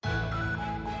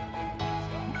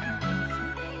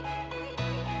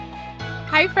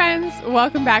Hi, friends.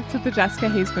 Welcome back to the Jessica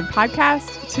Hazeman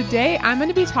podcast. Today, I'm going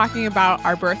to be talking about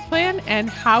our birth plan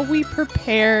and how we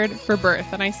prepared for birth.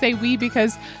 And I say we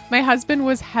because my husband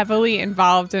was heavily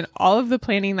involved in all of the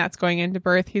planning that's going into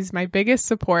birth. He's my biggest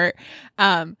support.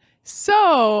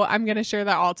 So I'm going to share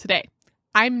that all today.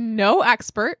 I'm no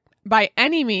expert by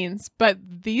any means, but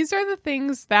these are the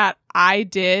things that I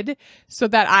did so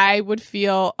that I would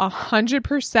feel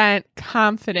 100%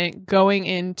 confident going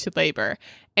into labor.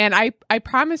 And I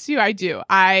promise you I do.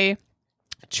 I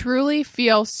truly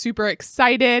feel super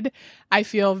excited. I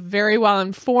feel very well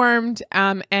informed,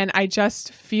 and I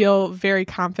just feel very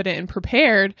confident and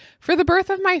prepared for the birth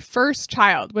of my first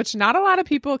child, which not a lot of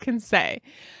people can say.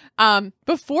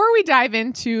 Before we dive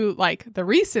into like the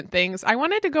recent things, I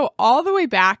wanted to go all the way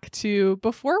back to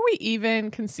before we even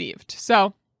conceived.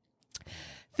 So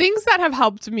things that have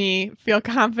helped me feel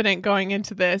confident going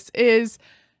into this is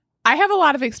I have a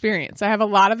lot of experience. I have a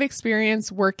lot of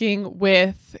experience working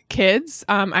with kids.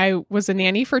 I was a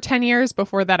nanny for 10 years.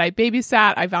 Before that, I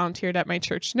babysat. I volunteered at my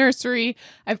church nursery.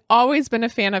 I've always been a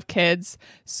fan of kids.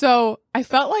 So I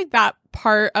felt like that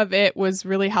part of it was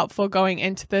really helpful going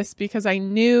into this because I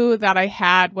knew that I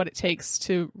had what it takes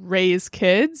to raise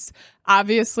kids.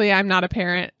 Obviously, I'm not a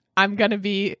parent. I'm going to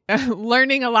be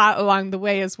learning a lot along the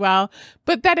way as well.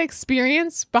 But that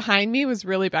experience behind me was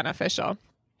really beneficial.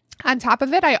 On top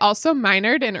of it, I also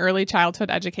minored in early childhood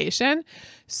education.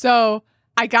 So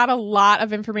I got a lot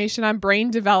of information on brain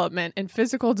development and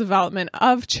physical development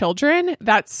of children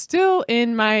that's still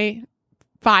in my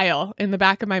file in the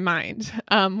back of my mind,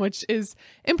 which is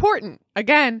important.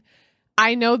 Again,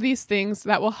 I know these things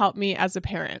that will help me as a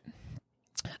parent.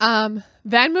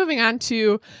 Then moving on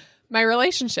to my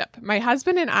relationship. My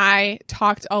husband and I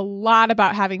talked a lot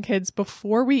about having kids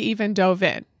before we even dove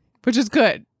in, which is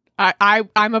good.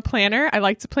 I'm a planner. I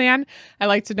like to plan. I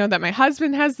like to know that my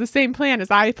husband has the same plan as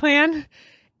I plan.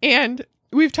 And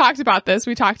we've talked about this.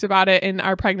 We talked about it in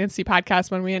our pregnancy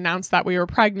podcast when we announced that we were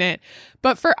pregnant.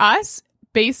 But for us,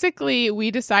 basically,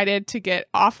 we decided to get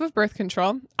off of birth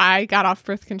control. I got off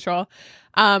birth control.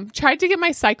 Tried to get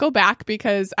my cycle back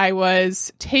because I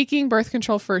was taking birth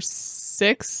control for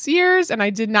 6 years and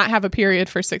I did not have a period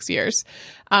for 6 years.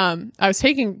 I was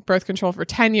taking birth control for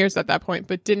 10 years at that point,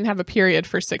 but didn't have a period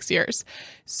for 6 years.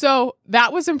 So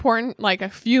that was important, like a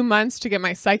few months to get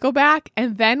my cycle back.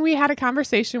 And then we had a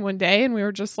conversation one day and we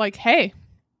were just like, hey,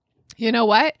 you know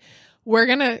what? We're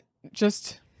going to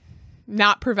just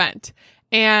not prevent.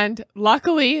 And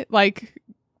luckily,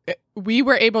 we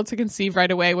were able to conceive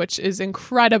right away, which is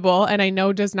incredible. And I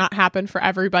know does not happen for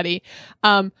everybody.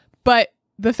 But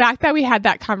the fact that we had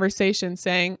that conversation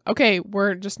saying, okay,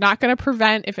 we're just not going to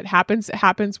prevent. If it happens, it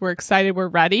happens. We're excited. We're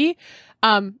ready.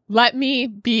 Let me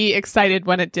be excited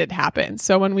when it did happen.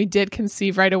 So when we did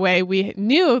conceive right away, we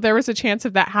knew there was a chance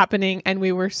of that happening and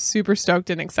we were super stoked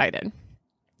and excited.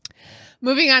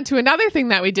 Moving on to another thing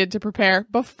that we did to prepare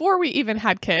before we even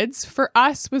had kids for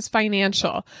us was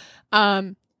financial.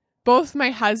 Both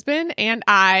my husband and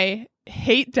I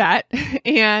hate debt.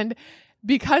 And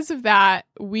because of that,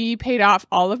 we paid off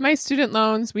all of my student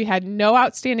loans. We had no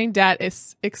outstanding debt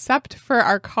except for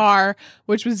our car,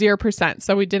 which was 0%.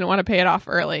 So we didn't want to pay it off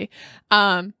early.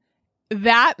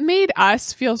 That made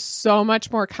us feel so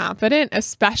much more confident,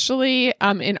 especially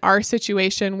in our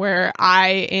situation where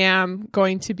I am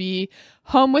going to be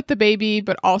home with the baby,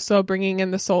 but also bringing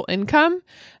in the sole income.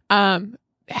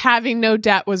 Having no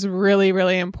debt was really,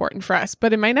 really important for us,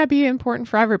 but it might not be important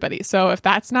for everybody. So if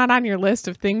that's not on your list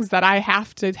of things that I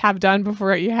have to have done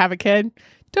before you have a kid,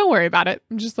 don't worry about it.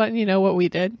 I'm just letting you know what we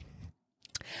did.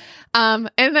 And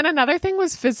then another thing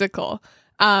was physical.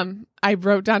 I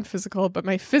wrote down physical, but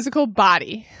my physical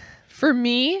body. For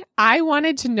me, I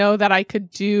wanted to know that I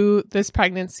could do this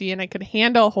pregnancy and I could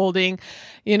handle holding,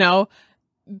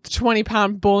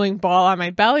 20-pound bowling ball on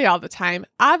my belly all the time.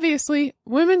 Obviously,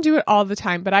 women do it all the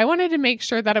time, but I wanted to make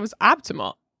sure that it was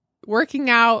optimal. Working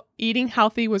out, eating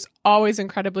healthy was always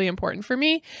incredibly important for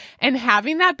me. And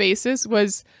having that basis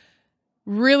was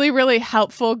really, really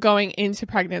helpful going into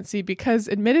pregnancy because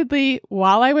admittedly,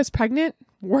 while I was pregnant,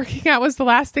 working out was the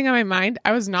last thing on my mind.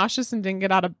 I was nauseous and didn't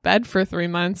get out of bed for 3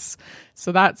 months.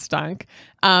 So that stunk.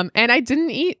 And I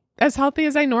didn't eat as healthy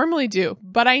as I normally do,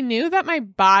 but I knew that my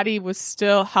body was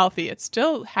still healthy. It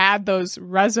still had those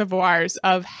reservoirs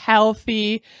of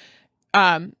healthy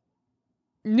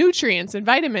nutrients and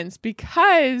vitamins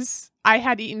because I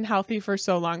had eaten healthy for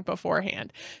so long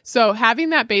beforehand. So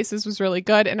having that basis was really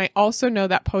good. And I also know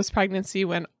that post-pregnancy,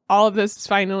 when all of this is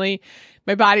finally,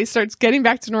 my body starts getting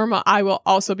back to normal, I will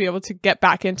also be able to get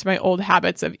back into my old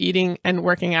habits of eating and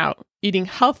working out, eating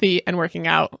healthy and working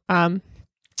out.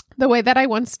 the way that I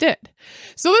once did.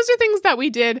 So those are things that we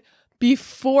did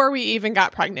before we even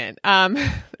got pregnant.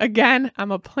 Again,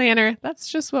 I'm a planner. That's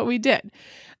just what we did.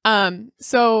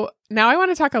 So now I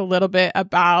want to talk a little bit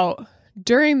about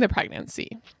during the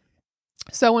pregnancy.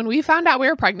 So when we found out we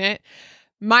were pregnant,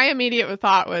 my immediate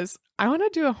thought was, I want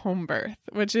to do a home birth,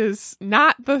 which is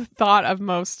not the thought of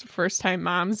most first-time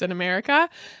moms in America.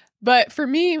 But for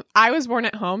me, I was born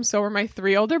at home. So were my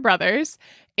 3 older brothers.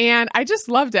 And I just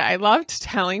loved it. I loved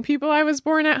telling people I was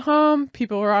born at home.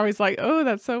 People were always like, oh,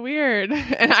 that's so weird.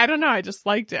 And I don't know. I just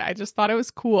liked it. I just thought it was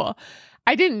cool.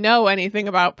 I didn't know anything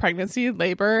about pregnancy,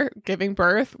 labor, giving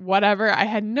birth, whatever. I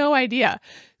had no idea.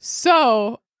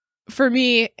 So for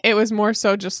me, it was more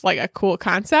so just like a cool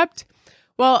concept.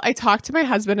 Well, I talked to my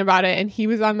husband about it and he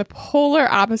was on the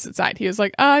polar opposite side. He was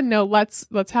like, no, let's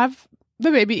have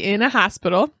the baby in a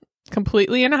hospital,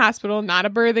 completely in a hospital, not a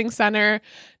birthing center,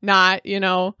 not,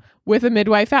 with a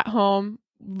midwife at home.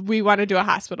 We want to do a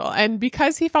hospital. And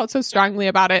because he felt so strongly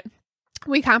about it,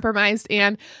 we compromised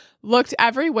and looked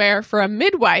everywhere for a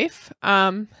midwife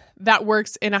that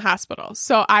works in a hospital.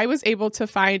 So I was able to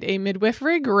find a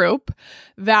midwifery group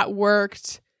that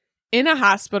worked in a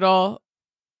hospital,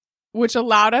 which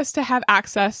allowed us to have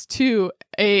access to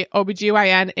a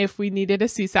OBGYN if we needed a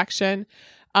C-section,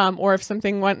 or if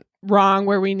something went wrong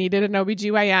where we needed an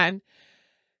OBGYN.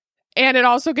 And it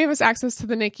also gave us access to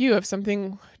the NICU if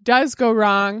something does go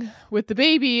wrong with the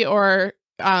baby or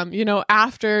during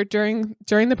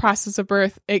the process of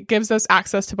birth. It gives us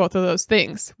access to both of those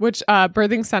things, which a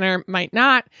birthing center might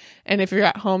not. And if you're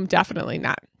at home, definitely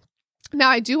not. Now,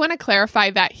 I do want to clarify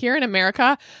that here in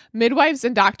America, midwives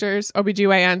and doctors,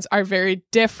 OBGYNs, are very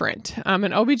different. An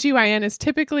OBGYN is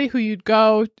typically who you'd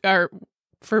go, or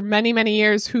for many, many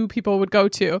years, who people would go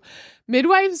to.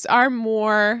 Midwives are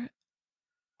more,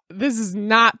 this is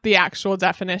not the actual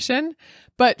definition,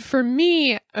 but for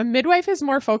me, a midwife is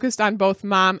more focused on both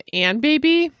mom and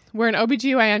baby, where an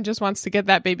OBGYN just wants to get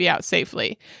that baby out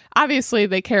safely. Obviously,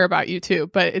 they care about you too,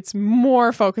 but it's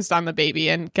more focused on the baby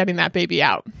and getting that baby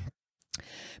out.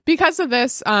 Because of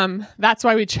this, that's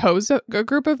why we chose a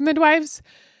group of midwives.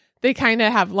 They kind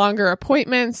of have longer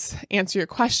appointments, answer your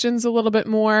questions a little bit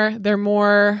more. They're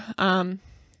more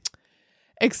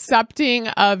accepting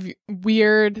of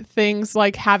weird things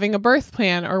like having a birth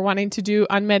plan or wanting to do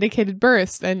unmedicated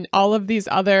births and all of these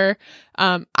other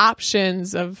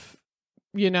options of,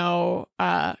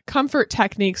 comfort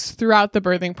techniques throughout the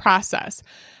birthing process.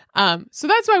 So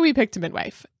that's why we picked a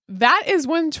midwife. That is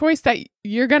one choice that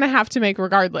you're going to have to make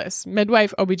regardless.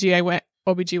 Midwife,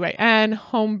 OBGYN,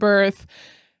 home birth,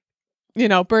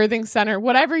 birthing center,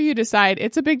 whatever you decide,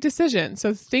 it's a big decision.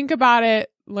 So think about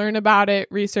it, learn about it,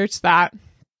 research that.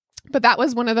 But that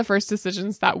was one of the first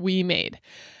decisions that we made.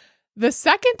 The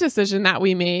second decision that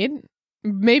we made,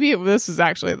 maybe this was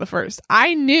actually the first.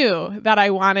 I knew that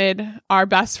I wanted our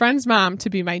best friend's mom to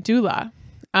be my doula.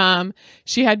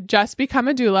 She had just become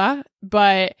a doula,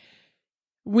 but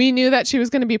we knew that she was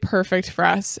going to be perfect for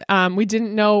us. We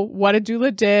didn't know what a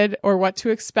doula did or what to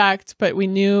expect, but we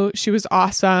knew she was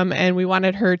awesome and we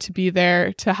wanted her to be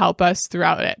there to help us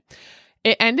throughout it.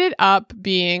 It ended up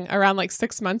being around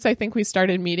 6 months, I think we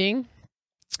started meeting.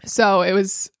 So it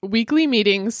was weekly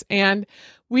meetings and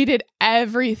we did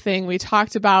everything. We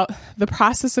talked about the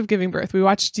process of giving birth. We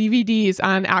watched DVDs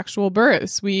on actual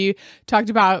births. We talked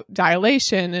about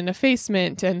dilation and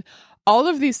effacement and all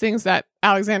of these things that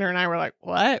Alexander and I were like,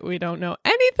 what? We don't know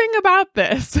anything about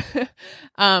this.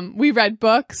 We read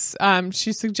books.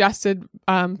 She suggested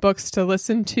books to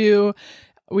listen to.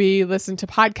 We listened to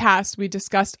podcasts. We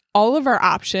discussed all of our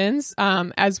options,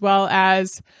 as well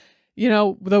as,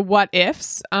 the what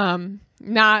ifs,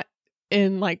 not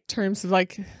in terms of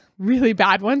really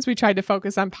bad ones. We tried to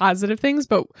focus on positive things,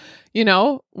 but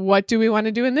what do we want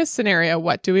to do in this scenario?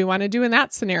 What do we want to do in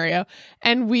that scenario?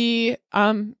 And we,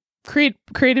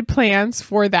 created plans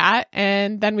for that.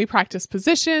 And then we practiced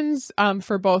positions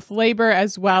for both labor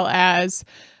as well as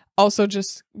also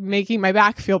just making my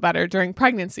back feel better during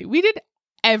pregnancy. We did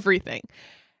everything.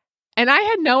 And I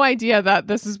had no idea that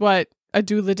this is what a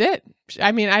doula did.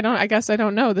 I guess I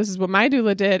don't know. This is what my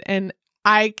doula did. And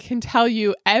I can tell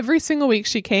you every single week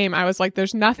she came, I was like,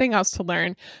 there's nothing else to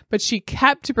learn, but she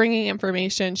kept bringing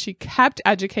information. She kept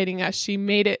educating us. She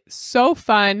made it so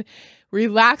fun,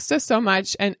 relaxed us so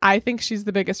much. And I think she's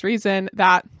the biggest reason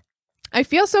that I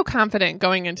feel so confident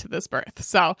going into this birth.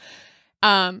 So,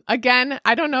 again,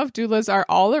 I don't know if doulas are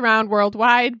all around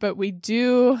worldwide, but we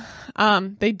do,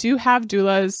 they do have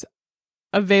doulas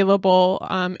available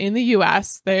in the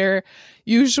US. They're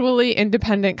usually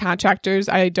independent contractors.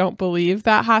 I don't believe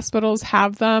that hospitals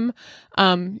have them.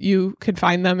 You could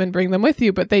find them and bring them with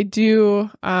you, but they do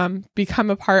become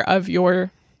a part of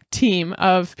your team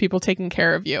of people taking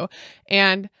care of you.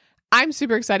 And I'm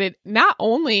super excited. Not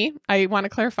only, I want to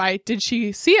clarify, did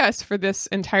she see us for this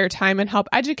entire time and help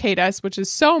educate us, which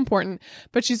is so important,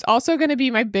 but she's also going to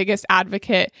be my biggest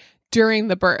advocate during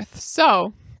the birth.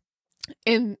 So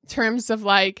in terms of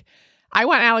like, I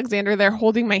want Alexander there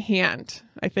holding my hand,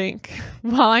 I think,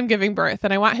 while I'm giving birth.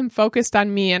 And I want him focused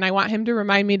on me, and I want him to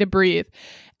remind me to breathe.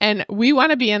 And we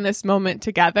want to be in this moment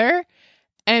together.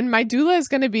 And my doula is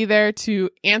going to be there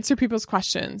to answer people's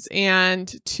questions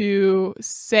and to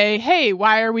say, hey,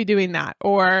 why are we doing that?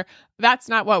 Or that's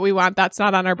not what we want. That's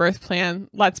not on our birth plan.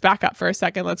 Let's back up for a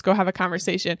second. Let's go have a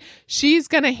conversation. She's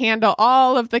going to handle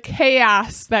all of the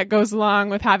chaos that goes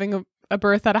along with having a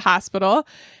birth at a hospital.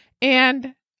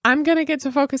 And I'm going to get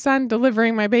to focus on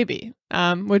delivering my baby,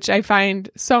 which I find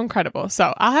so incredible.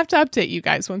 So I'll have to update you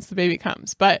guys once the baby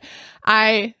comes. But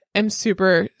I am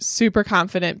super, super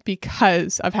confident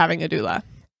because of having a doula.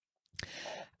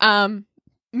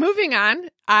 Moving on,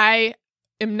 I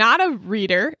am not a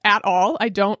reader at all. I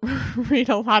don't read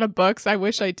a lot of books. I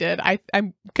wish I did.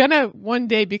 I'm going to one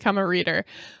day become a reader,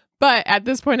 but at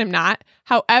this point I'm not.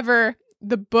 However,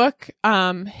 the book,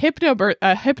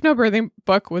 Hypnobirthing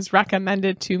book was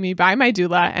recommended to me by my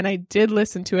doula, and I did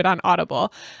listen to it on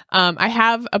Audible. I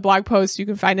have a blog post. You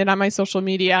can find it on my social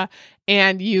media,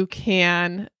 and you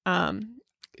can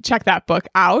check that book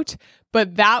out.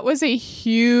 But that was a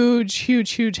huge,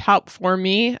 huge, huge help for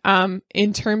me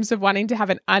in terms of wanting to have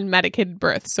an unmedicated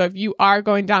birth. So if you are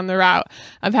going down the route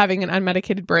of having an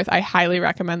unmedicated birth, I highly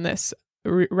recommend this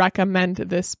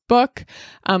book.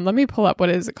 Let me pull up, what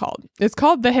is it called? It's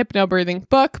called The Hypnobirthing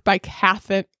Book by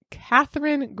Catherine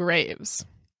Graves.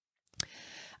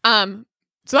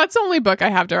 So that's the only book I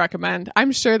have to recommend.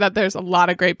 I'm sure that there's a lot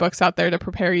of great books out there to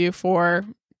prepare you for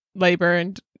labor,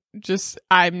 and just,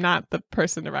 I'm not the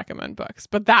person to recommend books,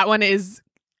 but that one is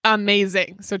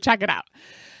amazing. So check it out.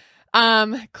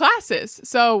 Classes.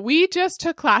 So we just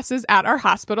took classes at our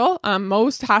hospital.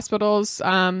 Most hospitals,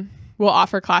 will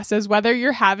offer classes, whether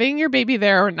you're having your baby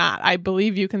there or not. I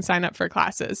believe you can sign up for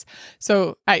classes.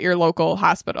 So at your local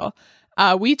hospital,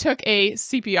 we took a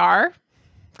CPR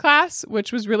class,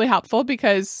 which was really helpful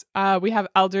because we have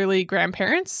elderly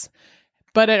grandparents,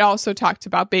 but it also talked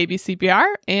about baby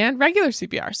CPR and regular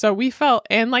CPR. So we felt,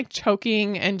 and like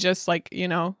choking and just like,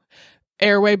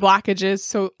 airway blockages.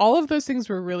 So all of those things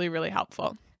were really, really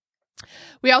helpful.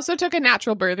 We also took a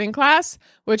natural birthing class,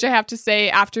 which I have to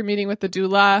say, after meeting with the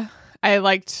doula, I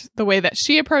liked the way that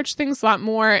she approached things a lot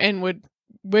more, and would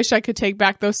wish I could take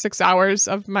back those 6 hours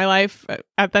of my life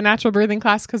at the natural birthing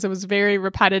class, because it was very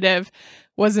repetitive,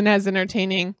 wasn't as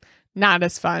entertaining, not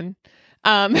as fun.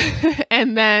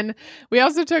 And then we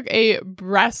also took a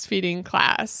breastfeeding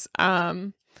class,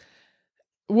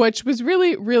 which was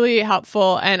really, really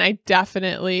helpful, and I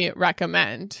definitely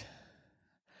recommend.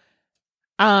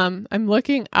 I'm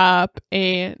looking up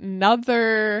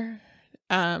another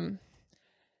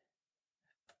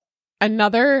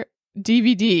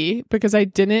DVD because I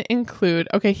didn't include.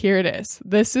 Okay, here it is.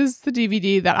 This is the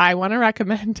DVD that I want to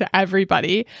recommend to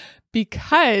everybody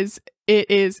because it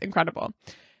is incredible.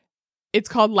 It's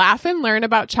called Laugh and Learn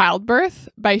About Childbirth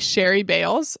by Sherry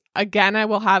Bales. Again, I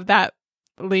will have that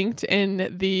linked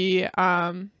in the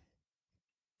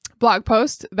blog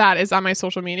post that is on my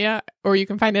social media, or you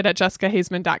can find it at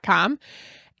jessicahazman.com.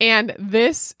 And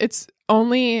this, it's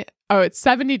only, it's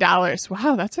 $70.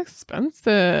 Wow, that's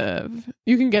expensive.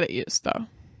 You can get it used though.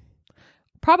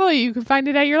 Probably you can find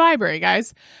it at your library,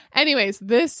 guys. Anyways,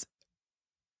 this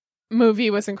movie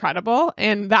was incredible,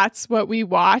 and that's what we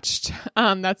watched.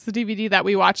 That's the DVD that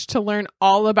we watched to learn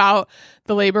all about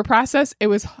the labor process. It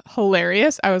was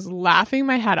hilarious. I was laughing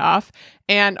my head off,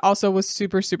 and also was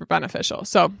super, super beneficial.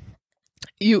 So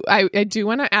I do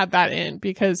want to add that in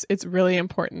because it's really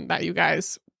important that you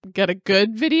guys get a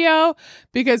good video,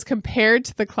 because compared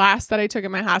to the class that I took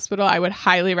at my hospital, I would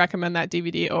highly recommend that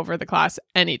DVD over the class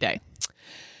any day.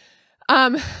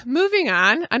 Moving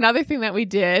on, another thing that we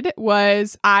did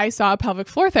was I saw a pelvic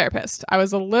floor therapist. I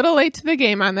was a little late to the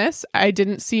game on this. I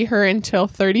didn't see her until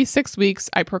 36 weeks.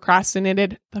 I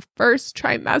procrastinated. The first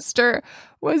trimester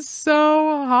was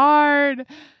so hard.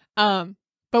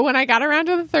 But when I got around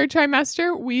to the third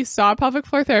trimester, we saw a pelvic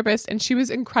floor therapist, and she was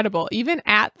incredible. Even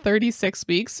at 36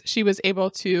 weeks, she was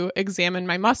able to examine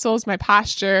my muscles, my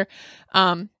posture,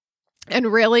 and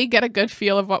really get a good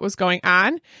feel of what was going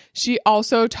on. She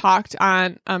also taught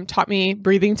me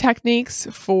breathing techniques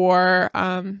for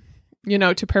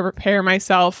to prepare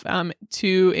myself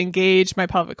to engage my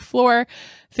pelvic floor,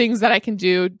 things that I can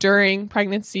do during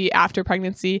pregnancy, after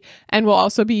pregnancy, and will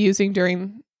also be using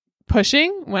during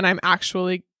pushing when I'm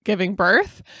actually giving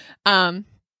birth. And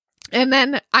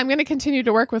then I'm going to continue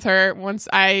to work with her once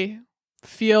I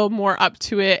feel more up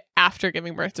to it after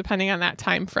giving birth, depending on that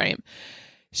time frame.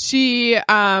 She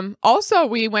also,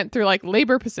 we went through like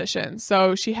labor positions.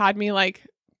 So she had me like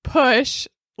push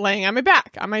laying on my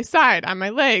back, on my side, on my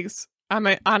legs,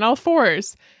 on all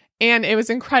fours. And it was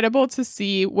incredible to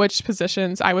see which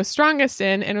positions I was strongest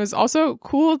in. And it was also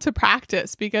cool to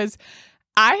practice because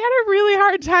I had a really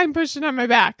hard time pushing on my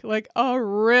back, like a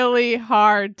really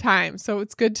hard time. So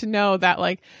it's good to know that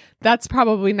like that's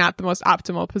probably not the most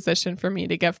optimal position for me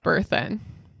to give birth in.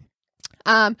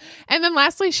 And then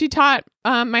lastly, she taught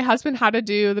my husband how to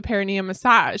do the perineum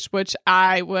massage, which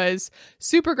I was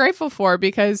super grateful for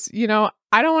because,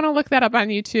 I don't want to look that up on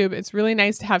YouTube. It's really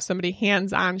nice to have somebody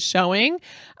hands-on showing.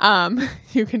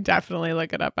 You can definitely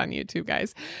look it up on YouTube,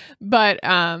 guys. But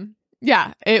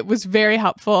yeah, it was very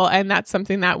helpful. And that's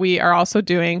something that we are also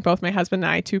doing, both my husband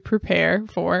and I, to prepare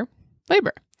for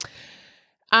labor.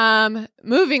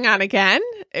 Moving on again,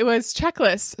 it was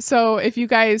checklists. So if you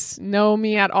guys know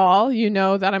me at all, you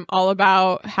know that I'm all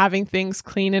about having things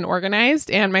clean and organized.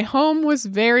 And my home was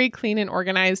very clean and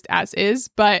organized as is,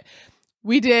 but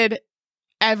we did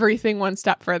everything one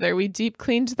step further. We deep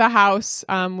cleaned the house.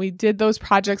 We did those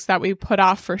projects that we put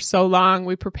off for so long.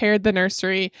 We prepared the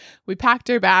nursery. We packed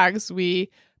our bags. We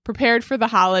prepared for the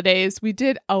holidays. We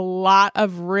did a lot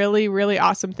of really, really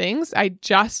awesome things. I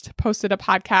just posted a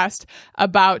podcast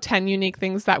about 10 unique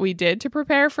things that we did to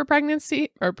prepare for pregnancy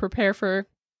or prepare for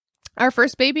our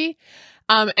first baby.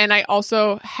 And I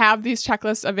also have these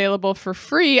checklists available for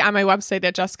free on my website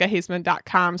at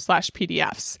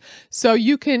jessicahazman.com/PDFs. So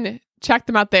you can check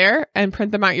them out there and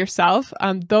print them out yourself.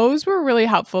 Those were really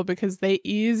helpful because they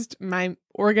eased my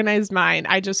organized mind.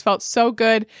 I just felt so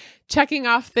good checking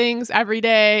off things every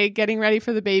day, getting ready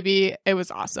for the baby. It was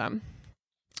awesome.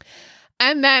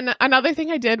 And then another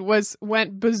thing I did was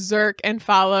went berserk and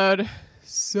followed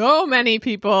so many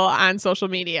people on social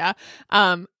media.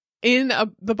 In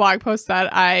the blog post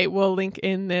that I will link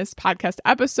in this podcast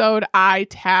episode, I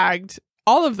tagged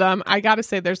all of them. I got to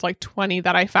say there's like 20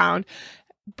 that I found.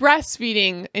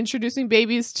 Breastfeeding, introducing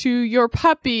babies to your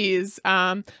puppies,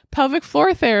 pelvic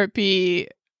floor therapy,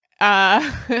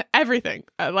 everything.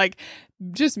 Like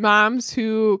just moms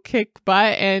who kick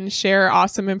butt and share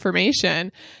awesome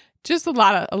information. Just a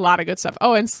lot of good stuff.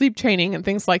 Oh, and sleep training and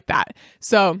things like that.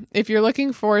 So if you're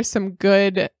looking for some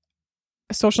good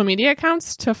social media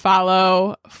accounts to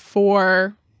follow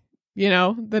for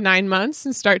the 9 months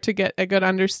and start to get a good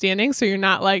understanding, so you're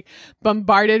not like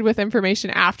bombarded with information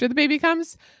after the baby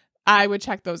comes, I would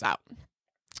check those out.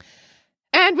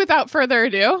 And without further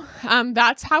ado,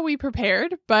 that's how we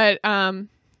prepared. But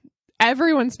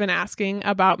everyone's been asking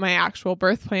about my actual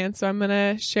birth plan, so I'm going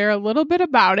to share a little bit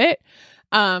about it.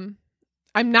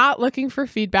 I'm not looking for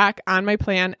feedback on my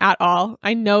plan at all.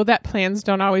 I know that plans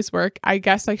don't always work. I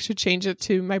guess I should change it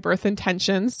to my birth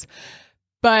intentions.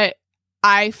 But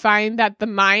I find that the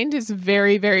mind is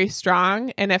very, very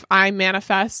strong. And if I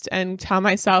manifest and tell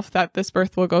myself that this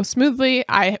birth will go smoothly,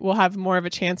 I will have more of a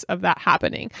chance of that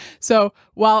happening. So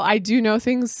while I do know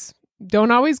things don't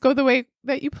always go the way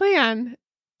that you plan,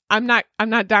 I'm not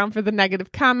down for the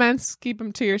negative comments. Keep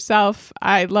them to yourself.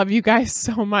 I love you guys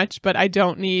so much, but I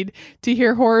don't need to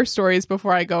hear horror stories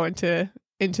before I go into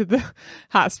the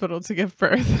hospital to give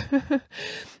birth.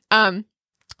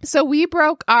 So we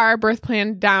broke our birth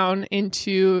plan down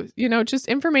into, just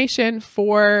information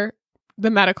for the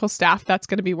medical staff that's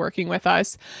going to be working with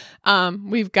us.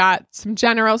 We've got some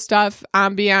general stuff,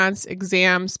 ambiance,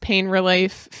 exams, pain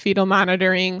relief, fetal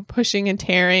monitoring, pushing and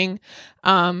tearing.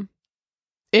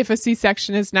 If a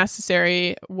C-section is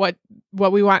necessary, what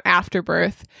we want after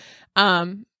birth.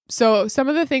 So some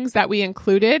of the things that we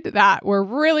included that were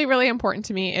really, really important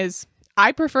to me is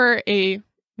I prefer a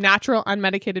natural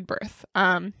unmedicated birth.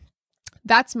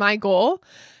 That's my goal.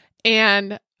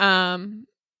 And to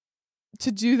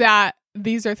do that,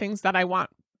 these are things that I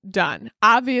want done.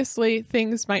 Obviously,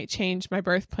 things might change. My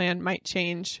birth plan might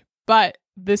change, but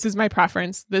this is my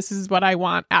preference. This is what I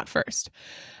want at first.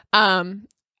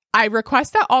 I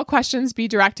request that all questions be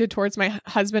directed towards my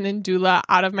husband and doula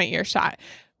out of my earshot,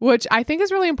 which I think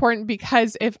is really important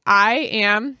because if I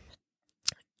am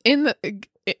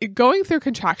going through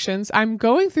contractions, I'm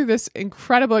going through this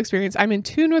incredible experience. I'm in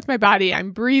tune with my body.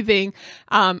 I'm breathing.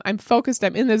 I'm focused.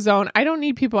 I'm in the zone. I don't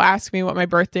need people asking me what my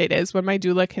birth date is when my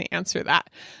doula can answer that.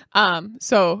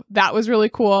 So that was really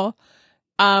cool.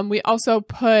 We also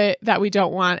put that we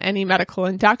don't want any medical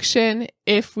induction.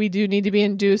 If we do need to be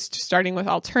induced, starting with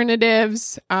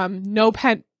alternatives, no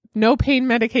pain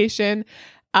medication,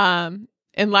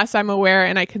 unless I'm aware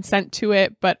and I consent to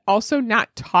it, but also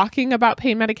not talking about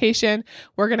pain medication.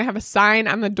 We're going to have a sign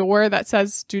on the door that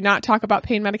says, do not talk about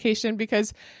pain medication,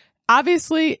 because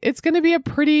obviously it's going to be a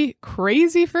pretty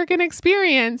crazy freaking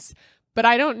experience, but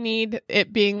I don't need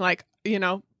it being like,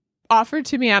 offered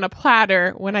to me on a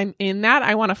platter. When I'm in that,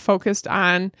 I want to focus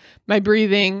on my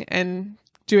breathing and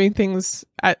doing things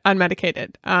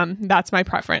unmedicated. That's my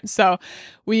preference. So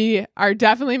we are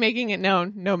definitely making it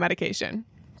known, no medication.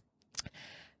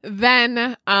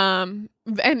 Then, and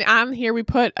on here we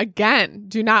put, again,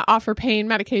 do not offer pain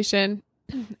medication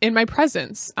in my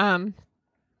presence.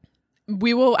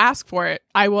 We will ask for it.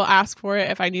 I will ask for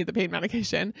it if I need the pain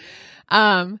medication.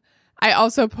 I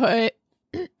also put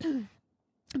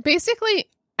basically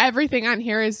everything on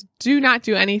here is do not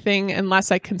do anything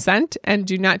unless I consent, and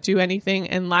do not do anything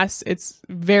unless it's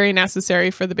very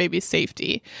necessary for the baby's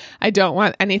safety. I don't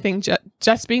want anything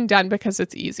just being done because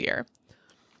it's easier.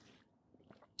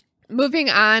 Moving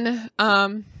on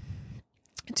to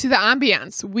the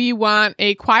ambience. We want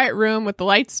a quiet room with the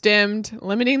lights dimmed,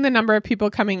 limiting the number of people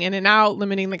coming in and out,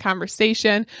 limiting the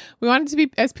conversation. We want it to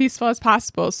be as peaceful as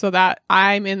possible so that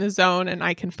I'm in the zone and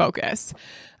I can focus.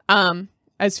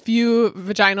 As few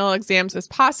vaginal exams as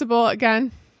possible.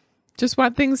 Again, just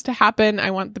want things to happen. I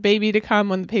want the baby to come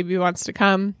when the baby wants to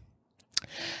come.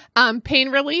 Pain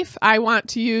relief. I want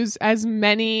to use as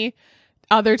many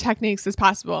other techniques as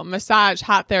possible. Massage,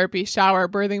 hot therapy, shower,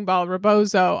 birthing ball,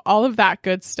 rebozo, all of that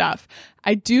good stuff.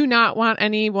 I do not want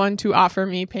anyone to offer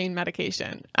me pain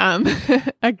medication.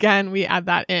 Again, we add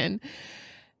that in.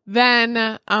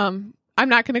 Then I'm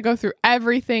not going to go through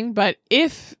everything, but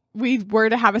if we were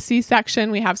to have a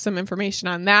C-section, we have some information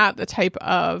on that, the type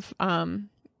of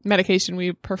medication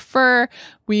we prefer.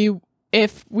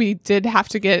 If we did have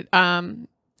to get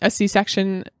a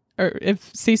C-section, or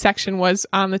if C-section was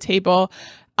on the table,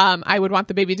 I would want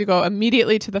the baby to go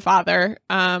immediately to the father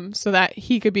so that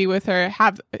he could be with her,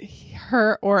 have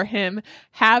her or him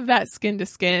have that skin to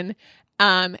skin,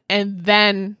 and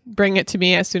then bring it to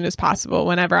me as soon as possible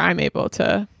whenever I'm able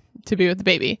to be with the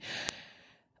baby.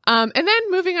 And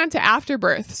then moving on to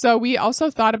afterbirth. So we also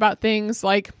thought about things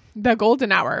like the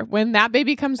golden hour. When that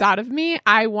baby comes out of me,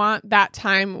 I want that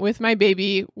time with my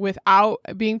baby without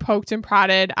being poked and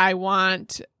prodded. I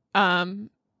want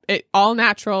it all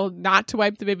natural, not to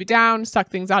wipe the baby down, suck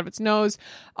things out of its nose,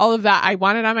 all of that. I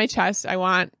want it on my chest. I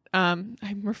want, I'm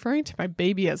referring to my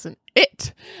baby as an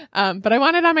it, but I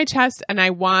want it on my chest, and I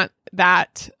want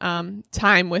that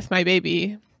time with my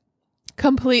baby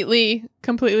completely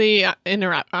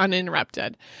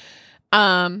uninterrupted.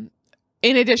 In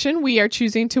addition, we are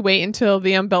choosing to wait until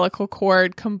the umbilical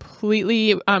cord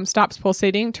completely stops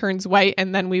pulsating, turns white,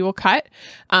 and then we will cut.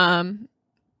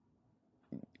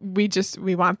 We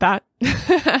want that.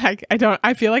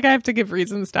 I feel like I have to give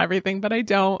reasons to everything, but I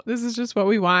don't. This is just what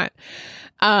we want.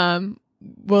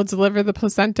 We'll deliver the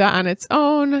placenta on its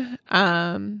own.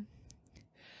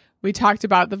 We talked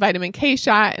about the vitamin K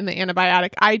shot and the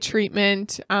antibiotic eye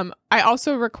treatment. I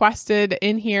also requested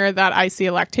in here that I see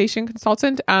a lactation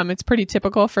consultant. It's pretty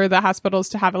typical for the hospitals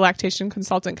to have a lactation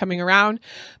consultant coming around,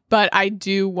 but I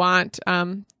do want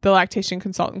the lactation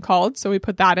consultant called, so we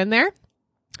put that in there.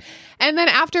 And then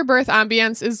after birth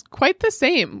ambience is quite the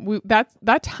same.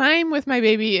 That time with my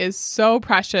baby is so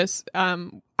precious.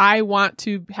 I want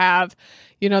to have,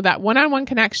 that one-on-one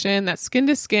connection, that skin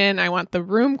to skin. I want the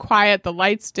room quiet, the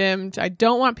lights dimmed. I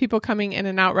don't want people coming in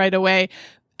and out right away.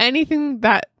 Anything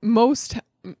that most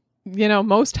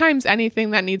times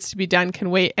anything that needs to be done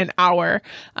can wait an hour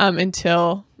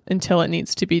until it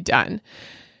needs to be done.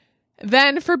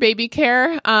 Then for baby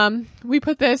care, we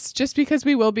put this just because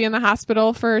we will be in the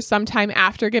hospital for some time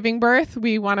after giving birth.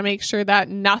 We want to make sure that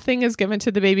nothing is given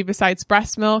to the baby besides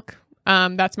breast milk.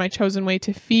 That's my chosen way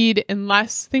to feed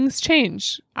unless things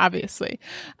change, obviously.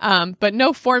 But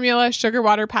no formula, sugar,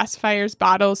 water, pacifiers,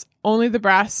 bottles, only the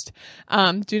breast.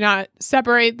 Do not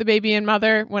separate the baby and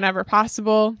mother whenever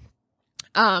possible.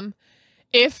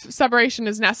 If separation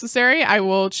is necessary, I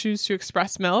will choose to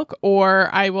express milk,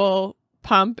 or I will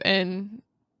pump and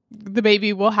the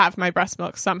baby will have my breast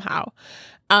milk somehow.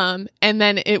 And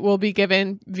then it will be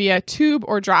given via tube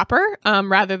or dropper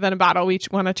rather than a bottle. We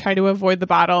want to try to avoid the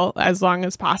bottle as long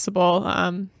as possible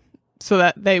so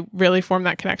that they really form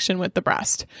that connection with the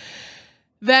breast.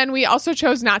 Then we also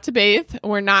chose not to bathe.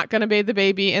 We're not going to bathe the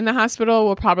baby in the hospital.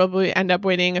 We'll probably end up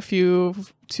waiting a few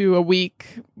to a week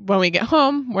when we get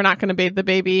home. We're not going to bathe the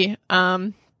baby.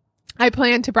 I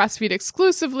plan to breastfeed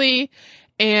exclusively.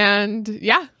 And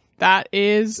yeah, that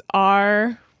is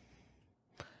our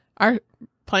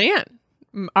plan.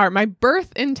 My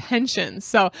birth intentions.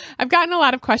 So I've gotten a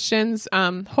lot of questions.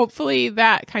 Hopefully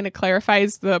that kind of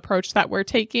clarifies the approach that we're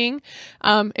taking.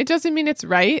 It doesn't mean it's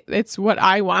right. It's what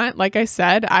I want. Like I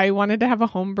said, I wanted to have a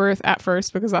home birth at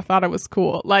first because I thought it was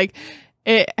cool. Like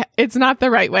it's not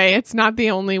the right way. It's not the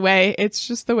only way. It's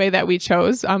just the way that we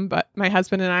chose. But my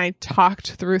husband and I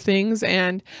talked through things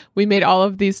and we made all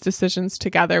of these decisions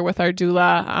together with our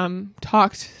doula,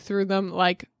 talked through them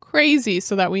like crazy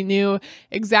so that we knew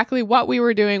exactly what we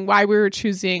were doing, why we were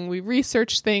choosing. We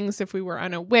researched things if we were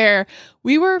unaware.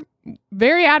 We were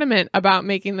very adamant about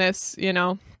making this,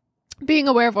 being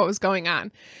aware of what was going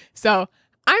on. So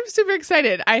I'm super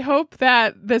excited. I hope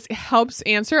that this helps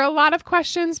answer a lot of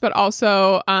questions, but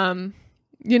also, kind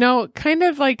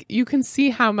of like you can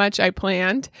see how much I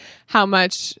planned, how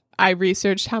much I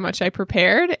researched, how much I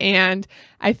prepared. And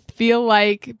I feel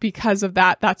like because of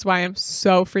that, that's why I'm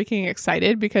so freaking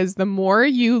excited, because the more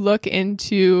you look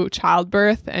into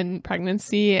childbirth and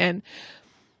pregnancy, and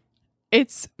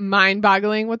it's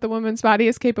mind-boggling what the woman's body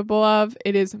is capable of.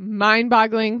 It is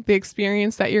mind-boggling the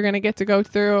experience that you're going to get to go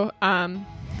through.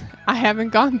 I haven't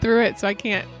gone through it, so I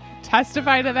can't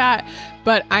testify to that,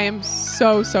 but I am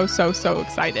so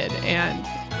excited, and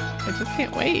I just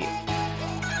can't wait.